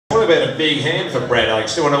about a big hand for Brad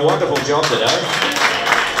Oakes, doing a wonderful job today.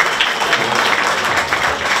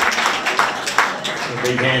 A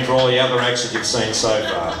big hand for all the other acts that you've seen so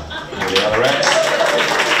far. All the other acts.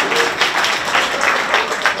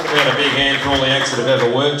 What about a big hand for all the acts that have ever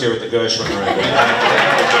worked here at the Gershwin Room?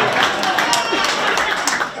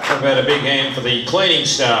 What about a big hand for the cleaning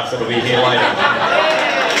staff that'll be here later?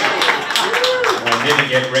 I never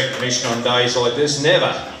get recognition on days like this,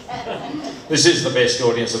 never. This is the best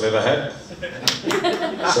audience I've ever had.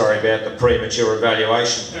 Sorry about the premature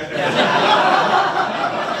evaluation.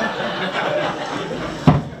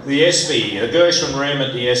 The Espy, the Gershwin Room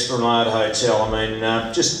at the Esplanade Hotel. I mean,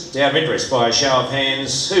 just out of interest, by a show of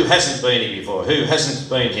hands, who hasn't been here before? Who hasn't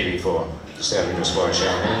been here before? Just out of interest, by a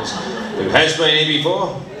show of hands. Who has been here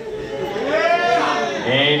before?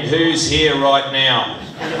 And who's here right now?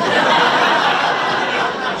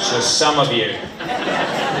 Just some of you.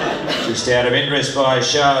 Just out of interest, by a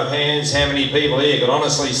show of hands, how many people here could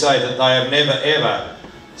honestly say that they have never ever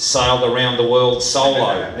sailed around the world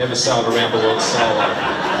solo? Never sailed around the world solo.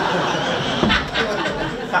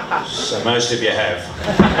 So most of you have.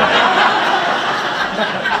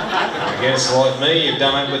 I guess, like me, you've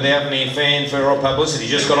done it without any fanfare or publicity.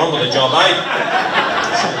 Just got on with the job, eh?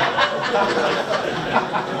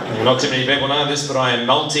 Not too many people know this, but I am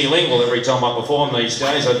multilingual every time I perform these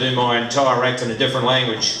days. I do my entire act in a different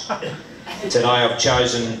language. Today I've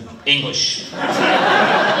chosen English.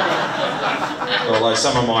 Although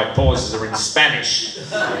some of my pauses are in Spanish.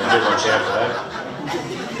 So do watch out for that.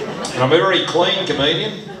 And I'm a very clean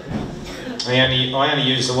comedian. I only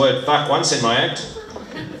use the word fuck once in my act,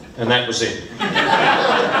 and that was it.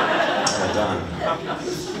 Well done.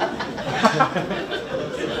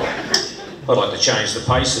 I'd like to change the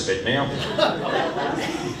pace a bit now.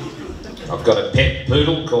 I've got a pet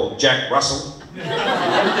poodle called Jack Russell.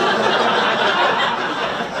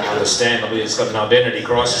 Understandably, it's got an identity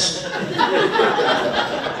crisis.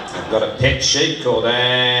 I've got a pet sheep called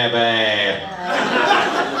Abba.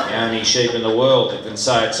 The only sheep in the world that can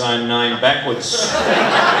say its own name backwards.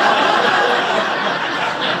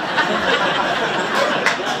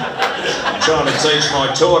 I'm trying to teach my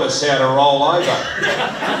tortoise how to roll over.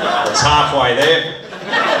 It's halfway there.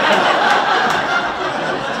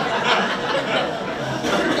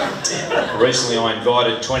 Recently I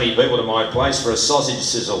invited 20 people to my place for a sausage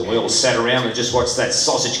sizzle. We all sat around and just watched that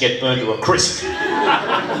sausage get burnt to a crisp.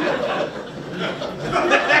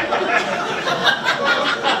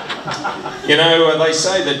 You know, they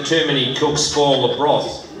say that too many cooks spoil the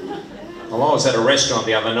broth. Well, I was at a restaurant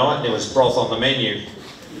the other night and there was broth on the menu.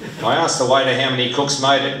 I asked the waiter how many cooks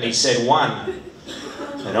made it and he said 1.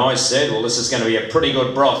 And I said, well, this is going to be a pretty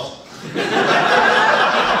good broth.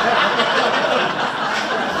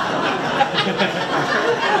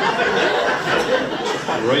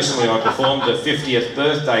 Recently I performed a 50th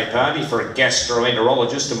birthday party for a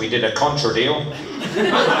gastroenterologist and we did a contra deal. In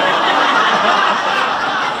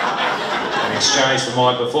exchange for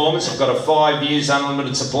my performance, I've got a 5 years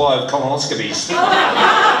unlimited supply of colonoscopies.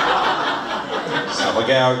 So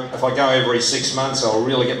if I go every 6 months, I'll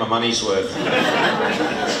really get my money's worth.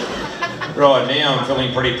 Right now, I'm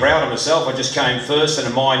feeling pretty proud of myself. I just came first in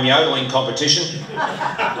a mime yodeling competition.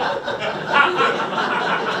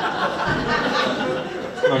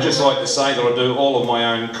 I'd just like to say that I do all of my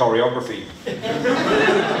own choreography.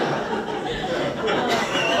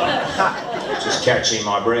 Just catching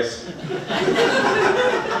my breath.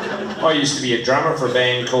 I used to be a drummer for a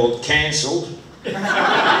band called Cancelled.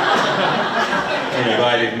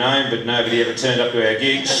 Innovative name, but nobody ever turned up to our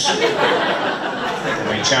gigs. And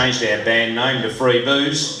we changed our band name to Free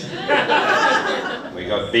Booze. We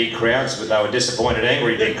got big crowds, but they were disappointed,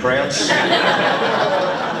 angry big crowds.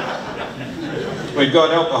 We've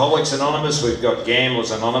got Alcoholics Anonymous, we've got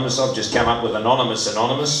Gamblers Anonymous. I've just come up with Anonymous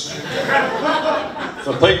Anonymous.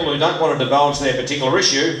 For people who don't want to divulge their particular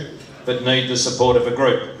issue, but need the support of a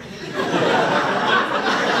group.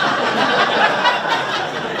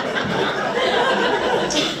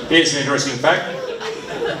 Here's an interesting fact.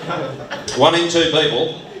 1 in 2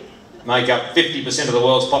 people make up 50% of the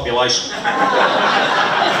world's population.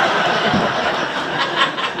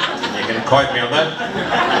 You can quote me on that.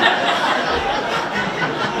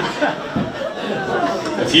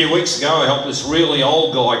 A few weeks ago I helped this really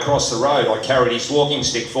old guy cross the road. I carried his walking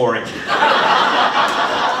stick for him.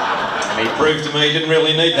 And he proved to me he didn't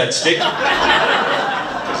really need that stick.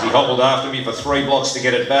 Because he hobbled after me for 3 blocks to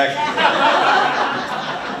get it back.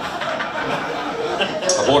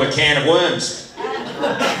 I bought a can of worms.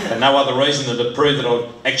 For no other reason than to prove that I'd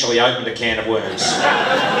actually opened a can of worms.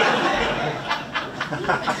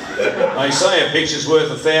 They say a picture's worth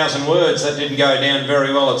 1,000 words. That didn't go down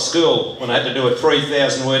very well at school when I had to do a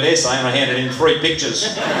 3,000 word essay and I handed in 3 pictures.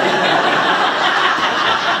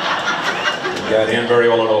 Didn't go down very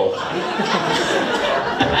well at all.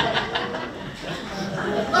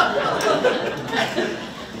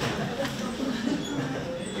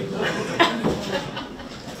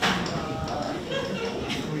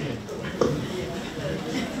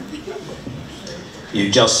 You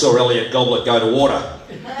just saw Elliot Goblet go to water.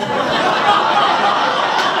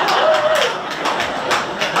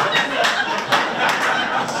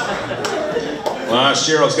 Last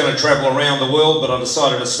year I was going to travel around the world, but I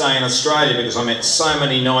decided to stay in Australia because I met so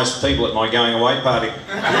many nice people at my going away party.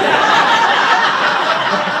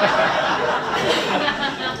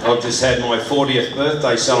 I've just had my 40th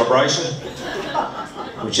birthday celebration,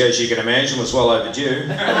 which as you can imagine was well overdue.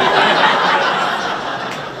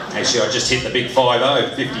 Actually, I just hit the big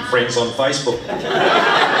 50, 50 friends on Facebook.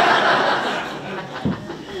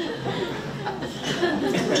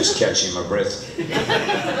 Just catching my breath.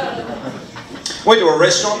 Went to a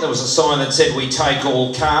restaurant, there was a sign that said, "We take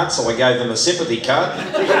all cards," so I gave them a sympathy card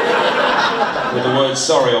with the words,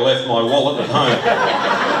 "Sorry, I left my wallet at home."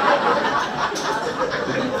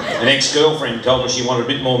 An ex-girlfriend told me she wanted a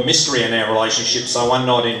bit more mystery in our relationship, so one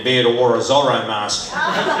night in bed I wore a Zorro mask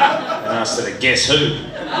and asked her to guess who.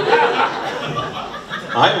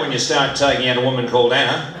 I hate when you start taking out a woman called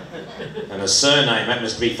Anna and her surname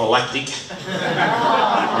happens to be Phylactic.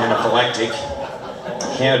 Anaphylactic.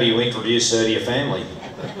 How do you introduce her to your family?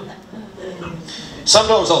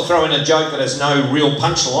 Sometimes I'll throw in a joke that has no real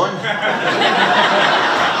punchline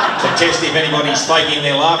to test if anybody's faking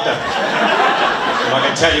their laughter. And I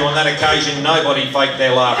can tell you on that occasion, nobody faked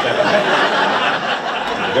their laughter.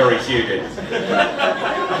 Very few did.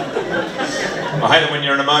 I hate it when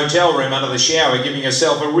you're in a motel room under the shower giving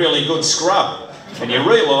yourself a really good scrub and you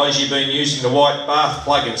realise you've been using the white bath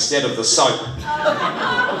plug instead of the soap.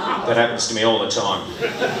 That happens to me all the time.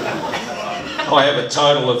 I have a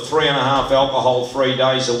total of 3.5 alcohol-free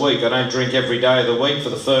days a week. I don't drink every day of the week for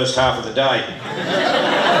the first half of the day.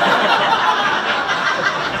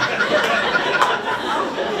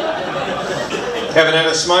 Haven't had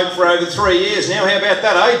a smoke for over 3 years now. How about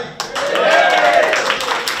that, eh?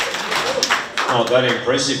 Not that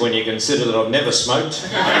impressive when you consider that I've never smoked.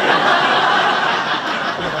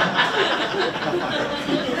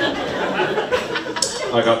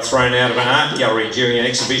 I got thrown out of an art gallery during an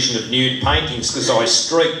exhibition of nude paintings because I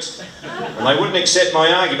streaked. And they wouldn't accept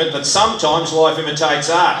my argument that sometimes life imitates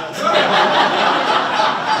art.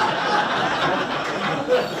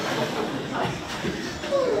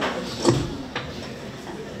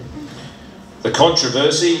 The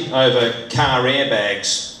controversy over car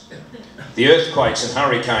airbags, the earthquakes and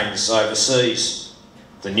hurricanes overseas,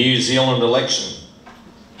 the New Zealand election,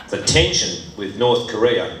 the tension with North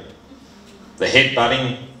Korea, the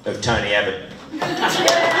headbutting of Tony Abbott.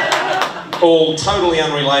 All totally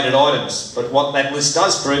unrelated items, but what that list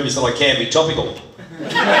does prove is that I can be topical.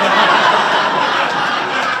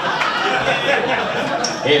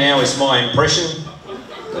 Here now is my impression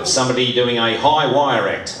of somebody doing a high wire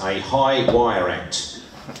act. A high wire act.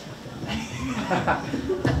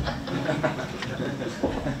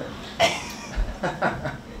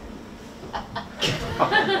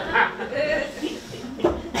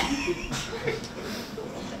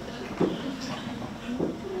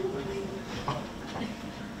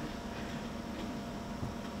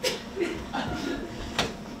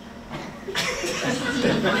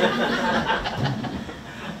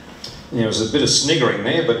 There was a bit of sniggering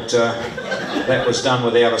there, but that was done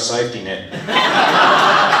without a safety net.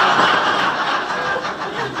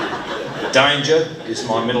 Danger is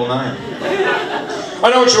my middle name. I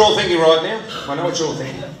know what you're all thinking right now. I know what you're all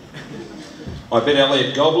thinking. I bet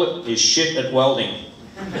Elliot Goblet is shit at welding.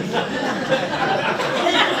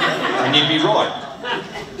 And you'd be right.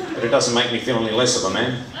 But it doesn't make me feel any less of a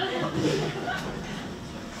man.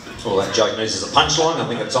 All that joke needs is a punchline. I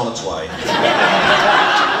think it's on its way.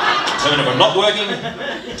 Turn of a not working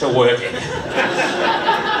to working.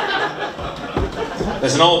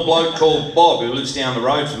 There's an old bloke called Bob who lives down the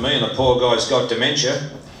road from me and the poor guy's got dementia.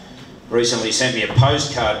 Recently sent me a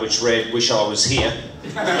postcard which read, "Wish I was here."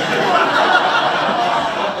 I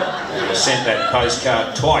sent that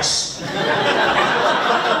postcard twice.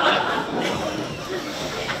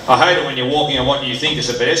 I hate it when you're walking on what you think is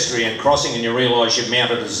a pedestrian crossing and you realise you've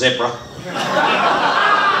mounted a zebra.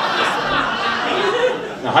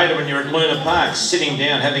 I hate it when you're at Luna Park sitting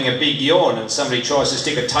down having a big yawn and somebody tries to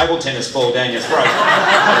stick a table tennis ball down your throat.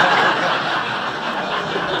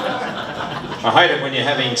 I hate it when you're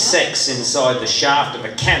having sex inside the shaft of a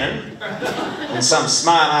cannon and some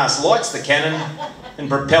smart ass lights the cannon and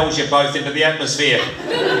propels you both into the atmosphere.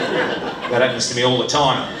 That happens to me all the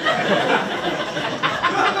time.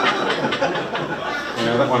 You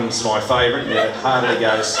know, that one's my favourite, and it hardly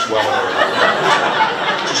goes well at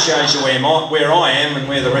all. Just shows you where I am and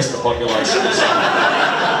where the rest of the population is.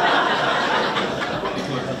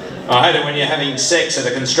 I hate it when you're having sex at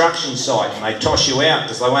a construction site and they toss you out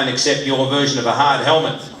because they won't accept your version of a hard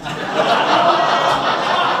helmet.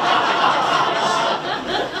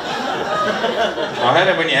 I hate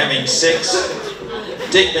it when you're having sex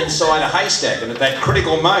deep inside a haystack and at that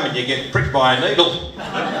critical moment you get pricked by a needle. I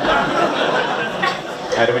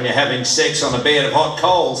hate it when you're having sex on a bed of hot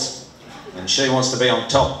coals and she wants to be on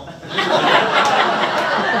top. I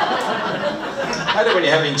hate it when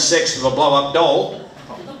you're having sex with a blow-up doll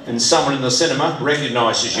and someone in the cinema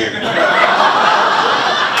recognises you.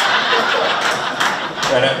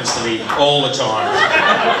 That happens to me all the time.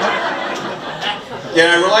 You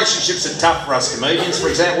know, relationships are tough for us comedians. For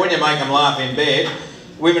example, when you make them laugh in bed,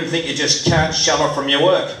 women think you just can't shut off from your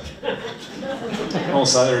work.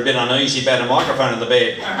 Also, they're a bit uneasy about a microphone in the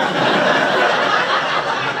bed.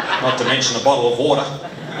 Not to mention a bottle of water.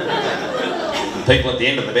 And people at the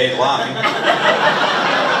end of the bed laughing.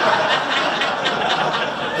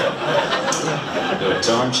 Do a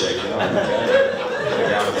time check. Oh, okay.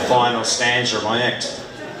 Down to the final stanza of my act.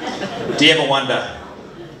 Do you ever wonder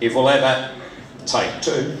if we'll ever... Take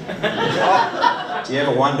two. Do you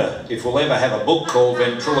ever wonder if we'll ever have a book called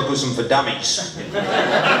Ventriloquism for Dummies? Do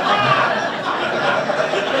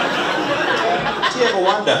you ever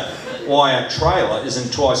wonder why a trailer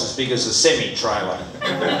isn't twice as big as a semi-trailer?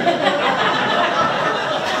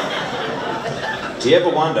 Do you ever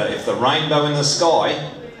wonder if the rainbow in the sky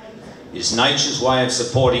is nature's way of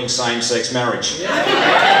supporting same-sex marriage?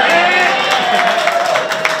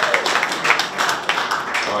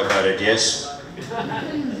 I voted yes.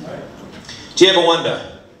 Do you ever wonder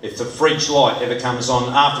if the fridge light ever comes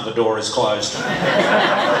on after the door is closed?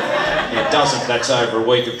 It doesn't, that's over a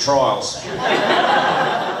week of trials.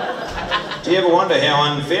 Do you ever wonder how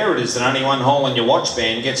unfair it is that only one hole in your watch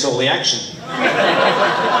band gets all the action?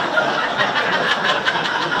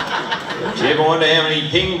 Do you ever wonder how many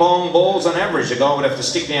ping-pong balls on average a guy would have to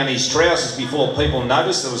stick down his trousers before people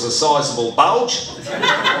noticed there was a sizeable bulge? The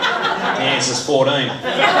answer's 14.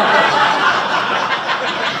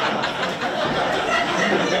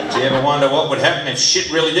 Do you ever wonder what would happen if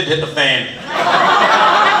shit really did hit the fan?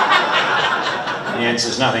 The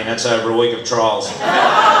answer's nothing, that's over a week of trials.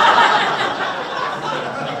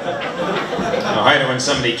 I hate it when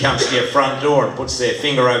somebody comes to your front door and puts their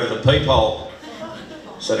finger over the peephole.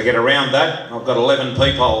 So to get around that, I've got 11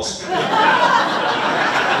 peepholes.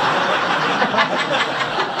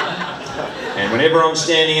 And whenever I'm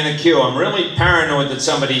standing in a queue, I'm really paranoid that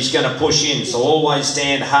somebody's going to push in, so I'll always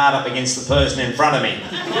stand hard up against the person in front of me.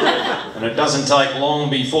 And it doesn't take long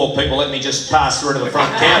before people let me just pass through to the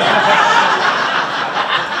front counter.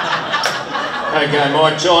 Okay,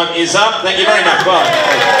 my time is up. Thank you very much. Bye.